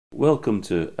Welcome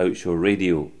to Outshore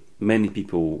Radio. Many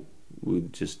people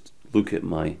would just look at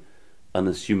my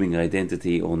unassuming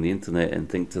identity on the internet and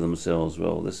think to themselves,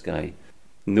 well, this guy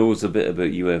knows a bit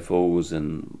about UFOs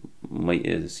and might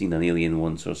have seen an alien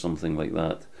once or something like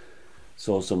that.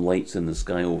 Saw some lights in the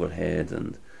sky overhead,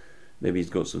 and maybe he's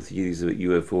got some theories about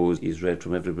UFOs he's read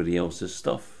from everybody else's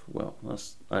stuff. Well,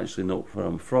 that's actually not where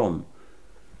I'm from.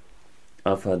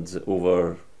 I've had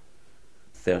over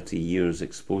 30 years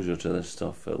exposure to this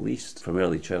stuff, at least from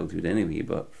early childhood anyway,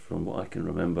 but from what I can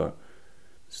remember,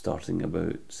 starting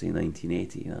about, say,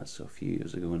 1980, that's a few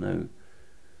years ago now,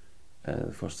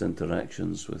 the first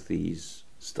interactions with these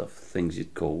things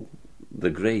you'd call the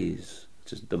Greys,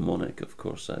 which is demonic, of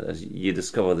course. As you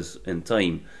discover this in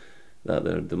time, that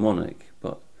they're demonic,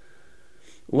 but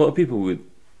a lot of people would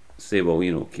say, well,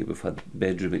 okay, we've had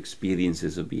bedroom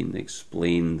experiences have been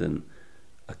explained and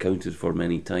accounted for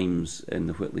many times in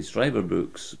the Whitley Strieber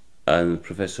books, and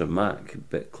Professor Mack,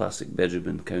 classic bedroom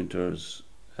encounters.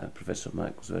 Professor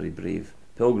Mack was a very brave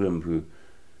pilgrim who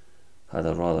had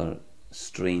a rather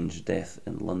strange death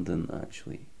in London,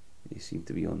 actually. He seemed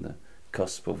to be on the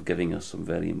cusp of giving us some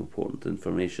very important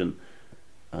information,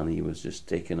 and he was just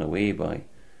taken away by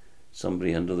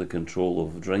somebody under the control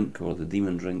of drink, or the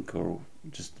demon drink, or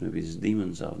just maybe his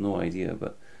demons, I have no idea.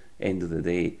 But end of the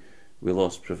day, we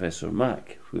lost Professor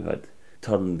Mack, who had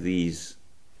turned these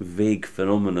vague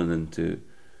phenomena into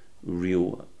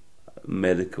real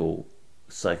medical,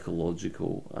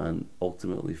 psychological, and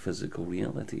ultimately physical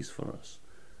realities for us.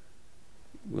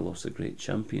 We lost a great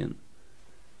champion.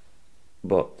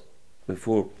 But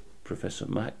before Professor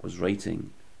Mack was writing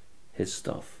his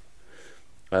stuff,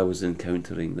 I was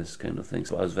encountering this kind of thing.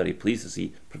 So I was very pleased to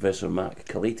see Professor Mack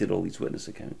collated all these witness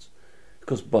accounts.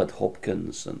 Because Bud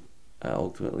Hopkins and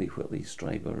ultimately Whitley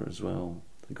Strieber as well,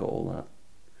 they got all that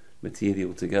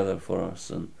material together for us,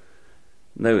 and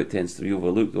now it tends to be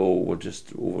overlooked. Oh, we're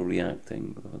just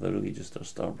overreacting. They're really just our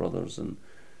star brothers, and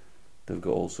they've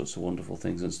got all sorts of wonderful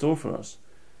things in store for us.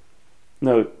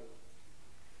 Now,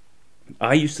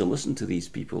 I used to listen to these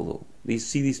people, though.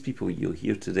 These people you'll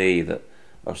hear today that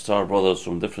are star brothers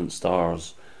from different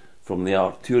stars, from the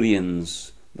Arcturians,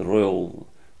 the Royal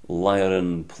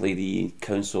Lyran Pleiadian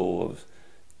Council of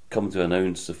come to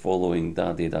announce the following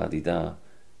da-de-da-de-da,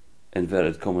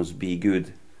 inverted commas, be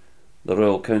good. The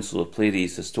Royal Council of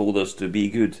Pleiades has told us to be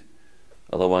good,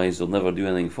 otherwise they'll never do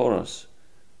anything for us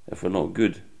if we're not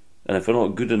good. And if we're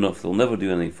not good enough, they'll never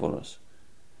do anything for us.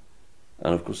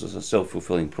 And of course it's a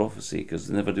self-fulfilling prophecy, because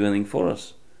they never do anything for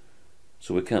us.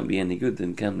 So we can't be any good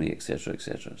then, can we, etc.,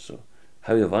 etc. So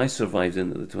how have I survived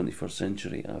into the 21st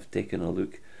century? I've taken a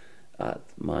look at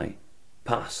my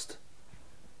past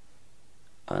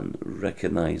and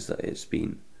recognise that it's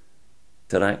been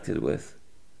interacted with.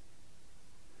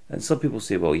 And some people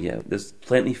say, well, yeah, there's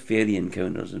plenty of fairy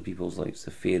encounters in people's lives,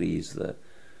 the fairies, the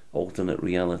alternate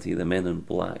reality, the men in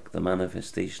black, the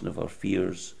manifestation of our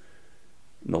fears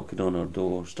knocking on our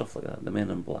door, stuff like that. The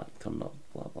men in black turn up,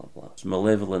 blah, blah, blah. It's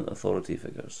malevolent authority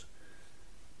figures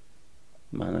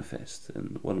manifest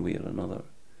in one way or another.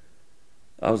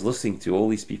 I was listening to all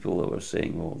these people that were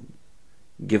saying, well,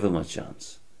 give them a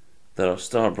chance. There are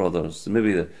star brothers.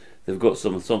 Maybe they've got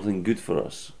something good for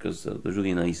us, because they're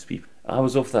really nice people. I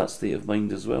was off that state of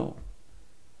mind as well,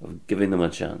 of giving them a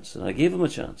chance. And I gave them a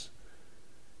chance.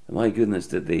 And my goodness,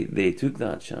 they took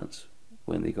that chance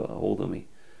when they got a hold of me.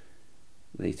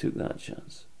 They took that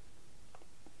chance.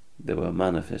 There were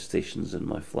manifestations in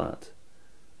my flat.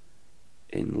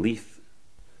 In Leith,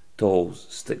 tall,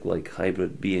 stick-like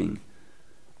hybrid being,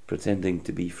 pretending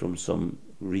to be from some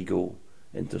regal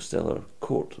interstellar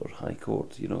court or high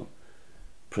court,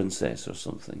 princess or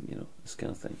something, this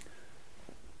kind of thing.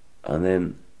 And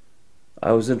then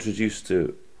I was introduced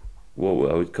to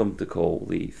what I would come to call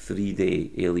the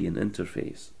 3-day alien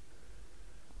interface.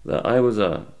 That I was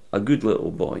a good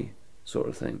little boy, sort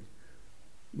of thing,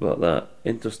 but that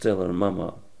interstellar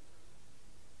mama,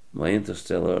 my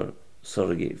interstellar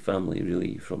surrogate family,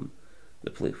 really, from the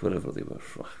place wherever they were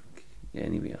from,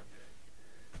 anyway,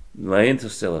 my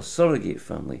interstellar surrogate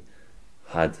family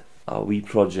had a wee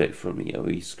project for me, a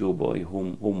wee schoolboy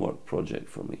homework project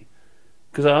for me.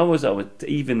 Because I would,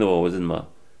 even though I was in my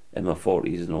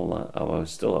 40s and all that, I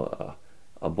was still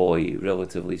a boy,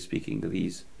 relatively speaking, to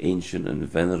these ancient and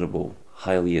venerable,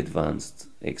 highly advanced,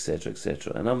 etc.,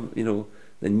 etc. And I'm,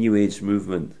 the New Age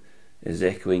movement is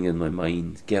echoing in my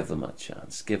mind. Give them a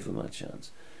chance. Give them a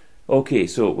chance. Okay,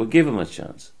 so we gave them a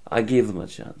chance. I gave them a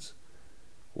chance.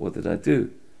 What did I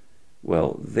do?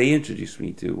 Well, they introduced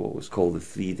me to what was called the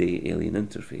 3-day alien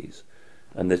interface.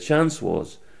 And the chance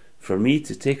was for me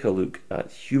to take a look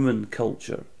at human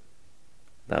culture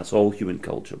That's all human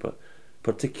culture, but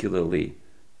particularly,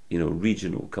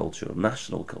 regional culture,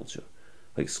 national culture,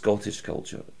 like Scottish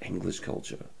culture, English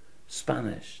culture,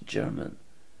 Spanish, German,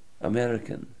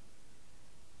 American,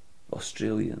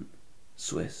 Australian,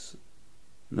 Swiss,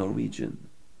 Norwegian.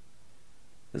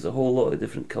 There's a whole lot of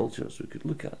different cultures we could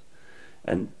look at.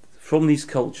 And from these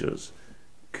cultures,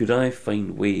 could I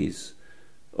find ways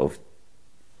of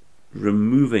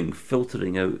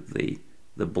filtering out the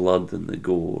blood and the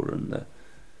gore and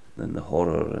the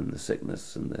horror and the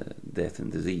sickness and the death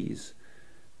and disease,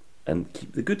 and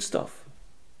keep the good stuff?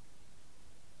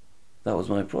 That was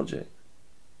my project.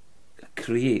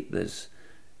 Create this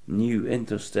new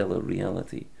interstellar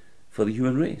reality for the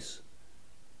human race.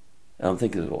 And I'm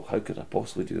thinking, well, how could I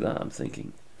possibly do that? I'm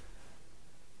thinking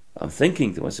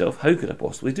to myself, how could I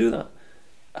possibly do that?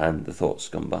 And the thoughts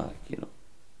come back,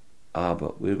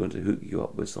 but we're going to hook you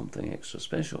up with something extra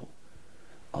special.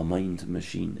 A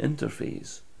mind-machine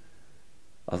interface.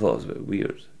 I thought it was a bit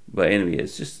weird. But anyway,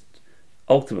 it's just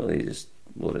ultimately just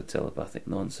a load of telepathic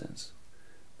nonsense.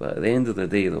 But at the end of the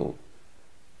day, though,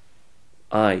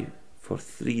 I, for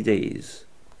 3 days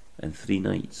and 3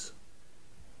 nights,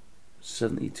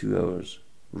 72 hours,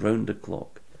 round the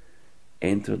clock,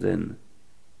 entered in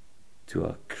to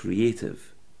a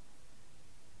creative,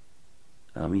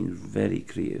 very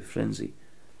creative frenzy.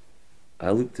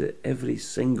 I looked at every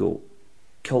single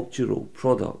cultural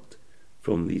product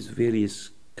from these various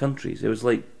countries. It was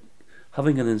like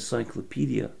having an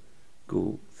encyclopedia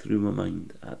go through my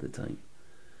mind at the time.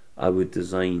 I would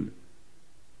design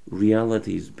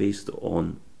realities based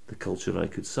on the culture I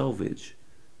could salvage.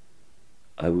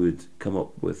 I would come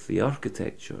up with the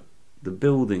architecture, the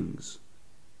buildings,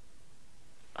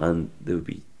 and there would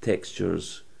be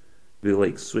textures. It would be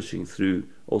like switching through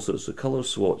all sorts of colour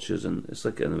swatches, and it's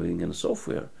like anything in a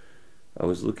software. I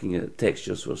was looking at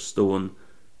textures for stone,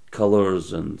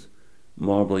 colours and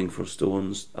marbling for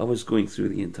stones. I was going through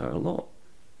the entire lot.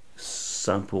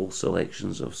 Sample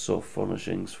selections of soft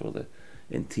furnishings for the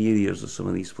interiors of some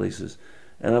of these places.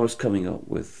 And I was coming up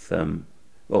with,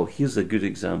 here's a good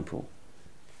example.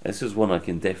 This is one I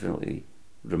can definitely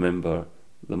remember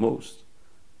the most.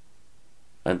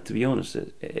 And to be honest,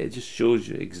 it just shows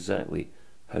you exactly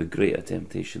how great a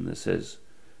temptation this is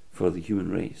for the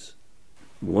human race.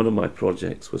 One of my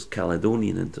projects was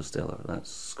Caledonian Interstellar,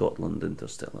 that's Scotland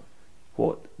Interstellar.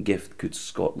 What gift could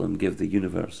Scotland give the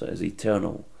universe that is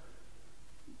eternal,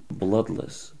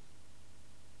 bloodless,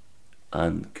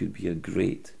 and could be a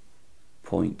great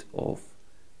point of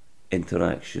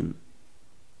interaction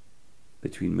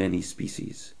between many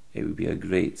species? It would be a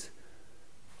great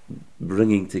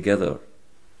bringing together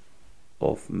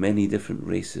of many different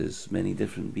races, many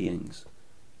different beings.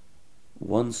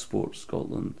 One sport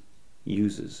Scotland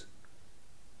uses,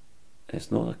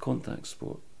 it's not a contact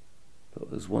sport,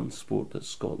 but there's one sport that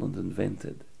Scotland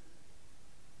invented,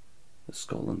 that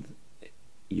Scotland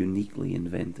uniquely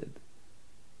invented,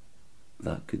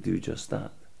 that could do just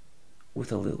that,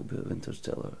 with a little bit of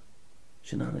interstellar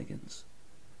shenanigans.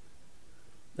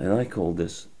 And I call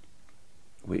this,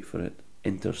 wait for it,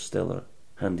 interstellar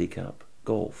handicap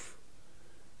golf,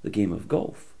 the game of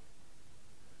golf.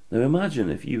 Now imagine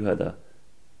if you had a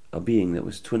being that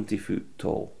was 20 foot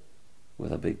tall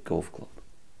with a big golf club,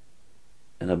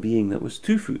 and a being that was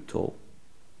 2 foot tall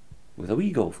with a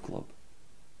wee golf club,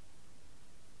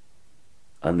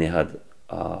 and they had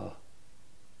a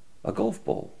golf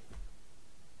ball,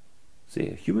 say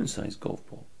a human-sized golf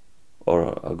ball,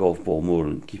 or a golf ball more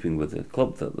in keeping with the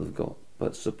club that they've got.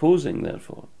 But supposing,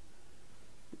 therefore,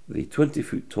 the 20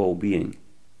 foot tall being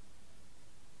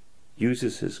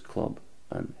uses his club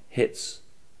and hits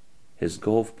his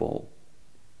golf ball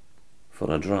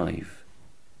for a drive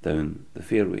down the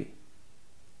fairway.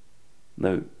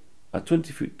 Now, a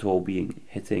 20 foot tall being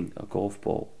hitting a golf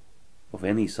ball of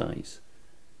any size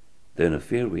down a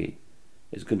fairway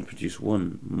is going to produce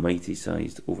one mighty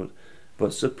sized over.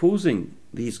 But supposing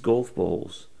these golf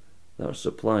balls that are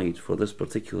supplied for this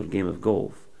particular game of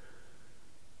golf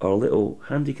are little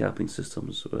handicapping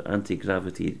systems or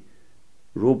anti-gravity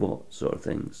robot sort of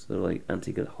things. They're like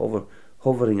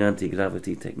hovering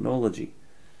anti-gravity technology.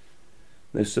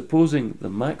 Now supposing the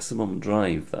maximum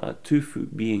drive that a 2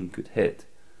 foot being could hit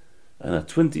and a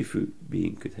 20 foot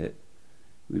being could hit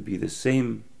would be the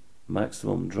same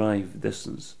maximum drive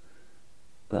distance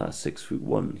that a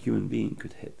 6'1" human being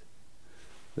could hit.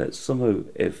 That somehow,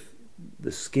 if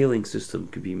the scaling system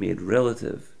could be made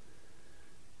relative,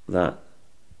 that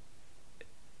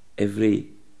every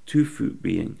 2 foot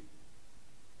being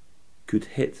could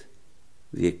hit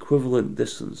the equivalent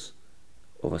distance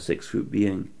of a 6 foot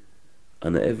being,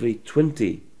 and that every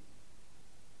 20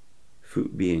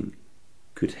 foot being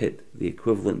could hit the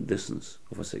equivalent distance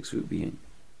of a 6-foot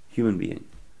human being.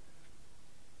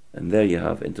 And there you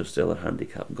have interstellar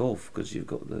handicap golf, because you've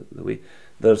got the way.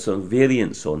 There are some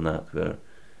variants on that where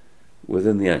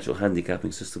within the actual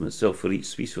handicapping system itself for each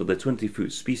species, for the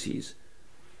 20-foot species,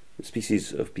 the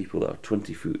species of people that are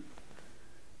 20 foot,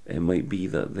 it might be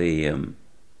that they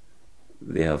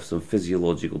have some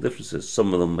physiological differences.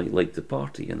 Some of them might like to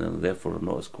party and therefore are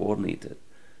not as coordinated,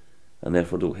 and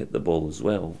therefore don't hit the ball as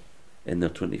well in their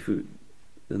 20 foot.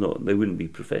 They wouldn't be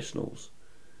professionals.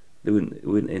 They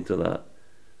wouldn't enter that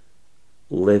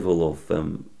level of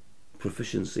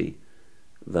proficiency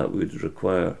that would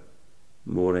require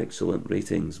more excellent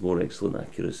ratings, more excellent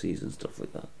accuracies and stuff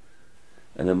like that.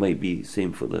 And it might be the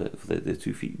same for the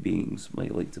 2 feet beings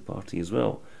might like to party as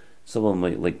well. Some of them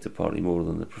might like to party more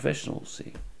than the professionals,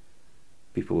 say.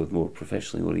 People with more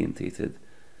professionally orientated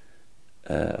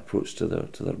approach to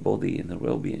their body and their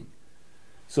well-being.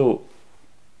 So,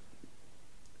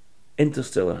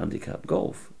 interstellar handicap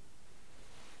golf,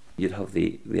 you'd have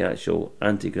the actual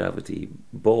anti-gravity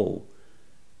ball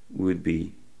would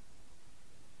be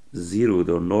zeroed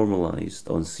or normalised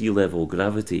on sea level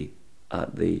gravity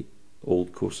at the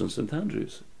old course in St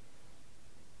Andrews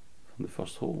from the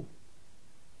first hole.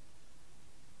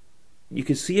 You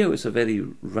can see how it's a very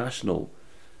rational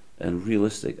and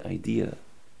realistic idea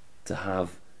to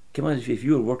have. Can you imagine if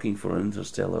you were working for an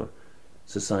interstellar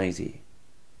society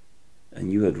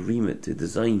and you had remit to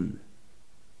design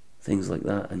things like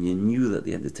that, and you knew that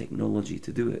they had the technology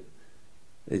to do it.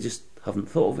 They just haven't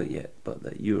thought of it yet, but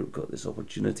that you've got this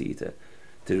opportunity to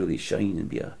really shine and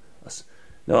be a.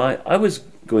 Now, I was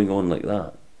going on like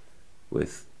that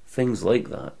with things like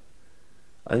that.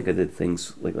 I think I did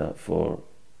things like that for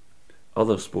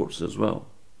other sports as well.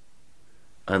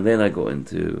 And then I got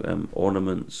into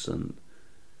ornaments and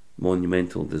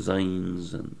monumental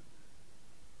designs and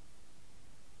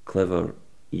clever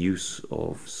use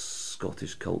of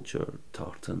Scottish culture,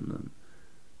 tartan and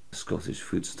Scottish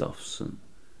foodstuffs, and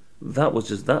that was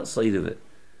just that side of it.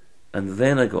 And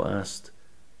then I got asked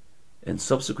in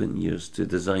subsequent years to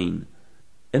design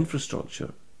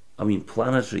infrastructure. I mean,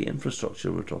 planetary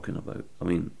infrastructure we're talking about. I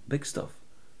mean, big stuff.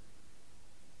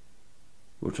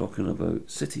 We're talking about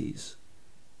cities.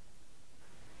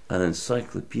 An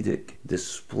encyclopedic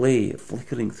display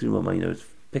flickering through my mind. I would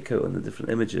pick out on the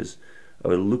different images. I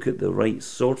would look at the right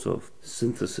sort of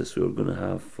synthesis we were going to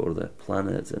have for the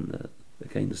planet and the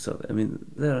kind of stuff. I mean,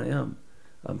 there I am.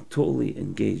 I'm totally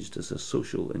engaged as a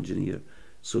social engineer,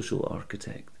 social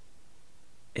architect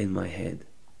in my head.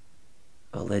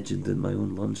 A legend in my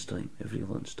own lunchtime, every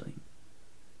lunchtime,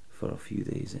 for a few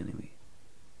days anyway.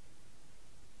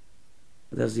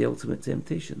 There's the ultimate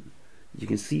temptation. You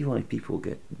can see why people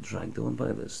get dragged on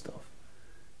by this stuff,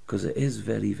 because it is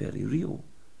very, very real,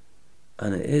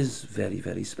 and it is very,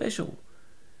 very special.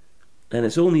 And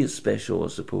it's only as special, I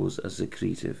suppose, as the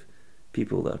creative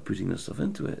people that are putting this stuff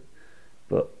into it.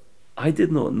 But I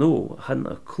did not know, I hadn't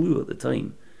a clue at the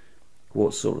time,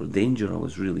 what sort of danger I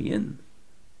was really in,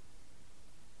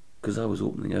 because I was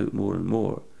opening out more and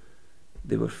more.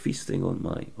 They were feasting on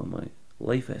my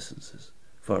life essences,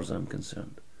 as far as I'm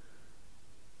concerned.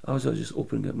 I was just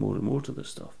opening out more and more to this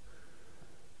stuff.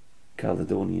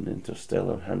 Caledonian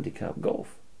interstellar handicap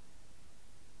golf.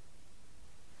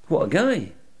 What a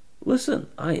guy! Listen,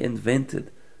 I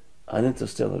invented an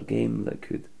interstellar game that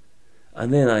could.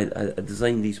 And then I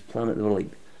designed these planets.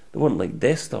 They weren't like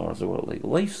Death Stars, they were like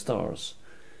life stars.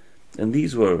 And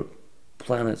these were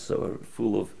planets that were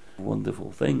full of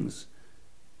wonderful things.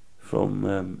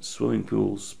 From swimming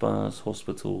pools, spas,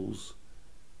 hospitals,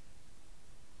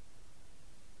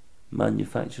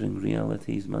 manufacturing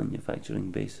realities,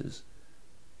 manufacturing bases.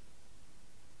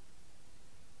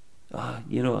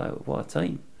 What a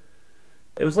time.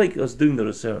 It was like us doing the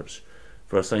research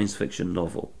for a science fiction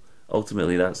novel.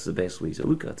 Ultimately, that's the best way to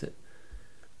look at it.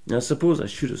 Now, I suppose I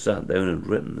should have sat down and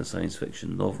written the science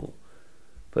fiction novel.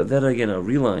 But then again, I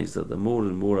realised that the more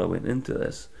and more I went into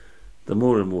this, the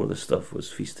more and more the stuff was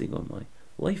feasting on my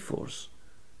life force.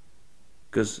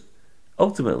 Because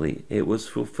ultimately, it was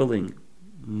fulfilling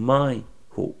my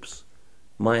hopes,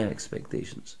 my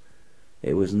expectations.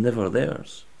 It was never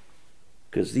theirs.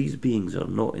 Because these beings are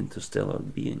not interstellar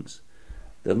beings.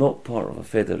 They're not part of a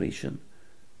federation.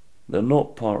 They're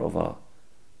not part of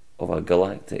a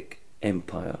galactic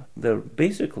empire. They're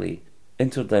basically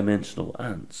interdimensional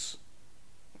ants,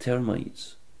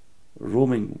 termites,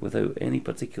 roaming without any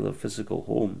particular physical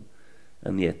home,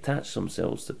 and they attach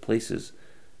themselves to places,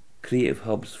 creative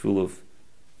hubs full of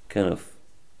kind of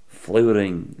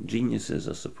flowering geniuses,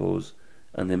 I suppose,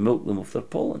 and they milk them of their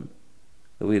pollen,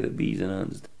 the way that bees and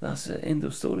ants. That's the end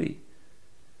of story.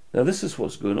 Now this is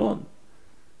what's going on.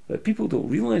 But people don't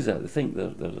realise that. They think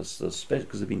they're special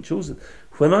because they've been chosen.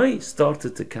 When I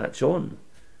started to catch on,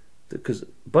 because,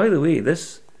 by the way,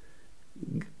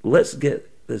 let's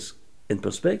get this in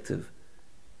perspective.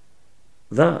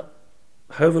 That,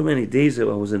 however many days that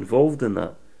I was involved in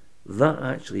that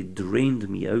actually drained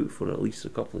me out for at least a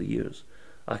couple of years.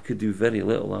 I could do very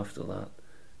little after that.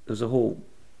 There's a whole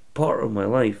part of my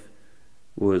life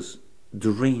was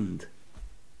drained,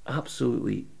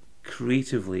 absolutely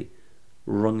creatively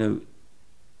wrung out,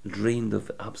 drained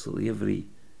of absolutely every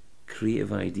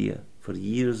creative idea for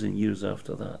years and years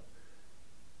after that.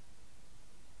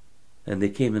 And they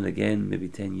came in again maybe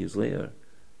 10 years later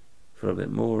for a bit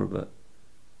more, but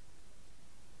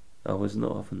I was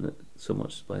not having it so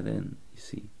much by then, you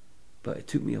see. But it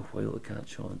took me a while to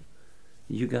catch on.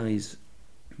 You guys,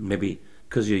 maybe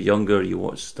because you're younger, you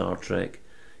watch Star Trek,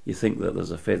 you think that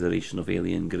there's a federation of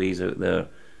alien greys out there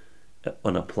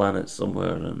on a planet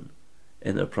somewhere, and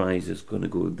Enterprise is going to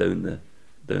go down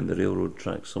the railroad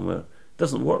track somewhere. It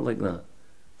doesn't work like that.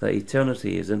 That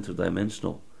eternity is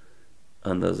interdimensional,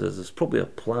 and there's probably a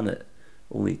planet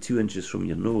only 2 inches from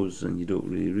your nose, and you don't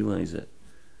really realise it.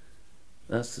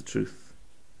 That's the truth.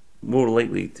 More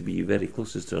likely to be very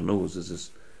closest to our nose is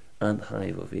this ant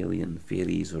hive of alien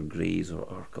fairies or greys or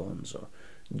archons or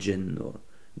jinn or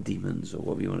demons or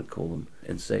whatever you want to call them,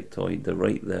 insectoid. They're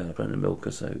right there trying to milk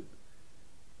us out.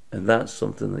 And that's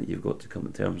something that you've got to come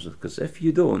to terms with, because if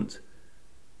you don't,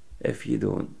 you're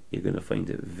going to find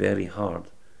it very hard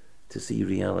to see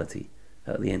reality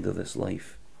at the end of this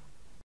life.